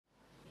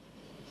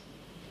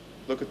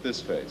Look at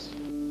this face.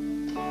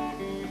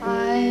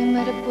 I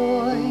met a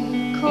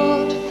boy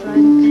called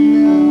Frank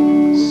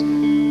Mills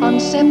on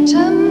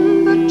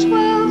September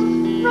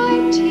 12th,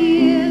 right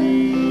here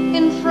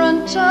in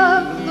front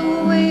of the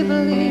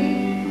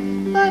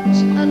Waverley, but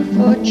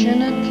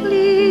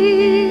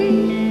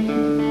unfortunately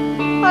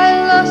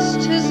I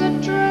lost his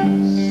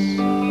address.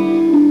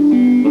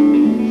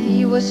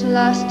 He was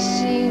last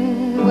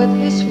seen with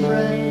his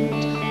friend,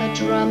 a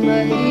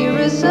drummer he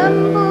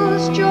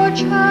resembles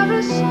George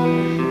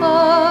Harrison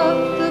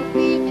of the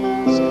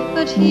Beatles,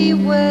 but he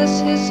wears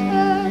his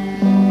hair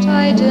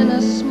tied in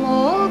a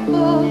small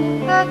bow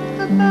at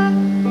the back.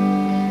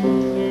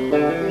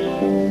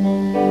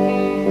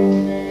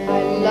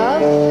 I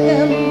love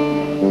him,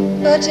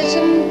 but it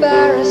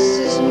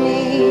embarrasses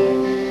me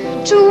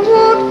to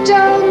walk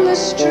down the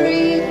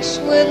street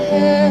with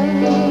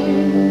him.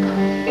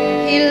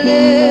 He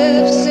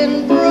lives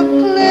in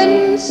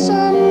Brooklyn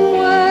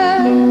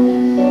somewhere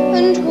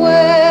and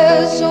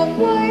wears a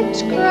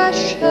white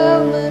crash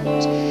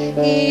helmet.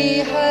 He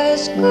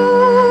has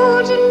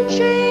golden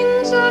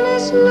chains on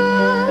his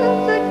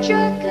leather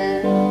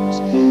jacket,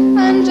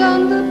 and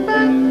on the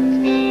back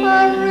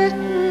are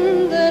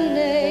written the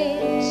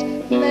names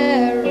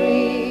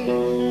Mary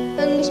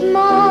and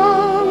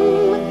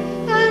Mom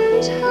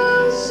and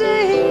Hell's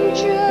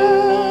Angels.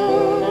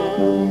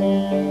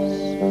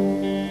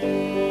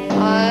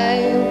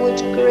 I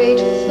would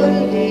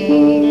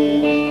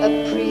gratefully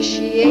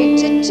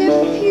appreciate it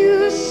if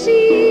you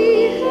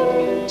see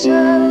him.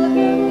 Tell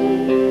him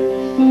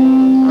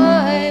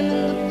I'm in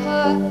the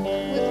park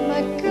with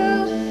my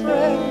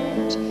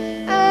girlfriend,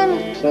 and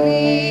please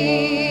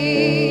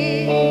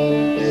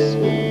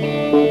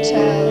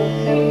tell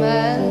him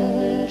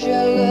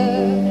Angela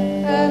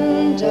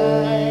and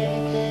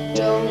I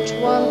don't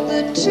want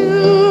the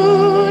two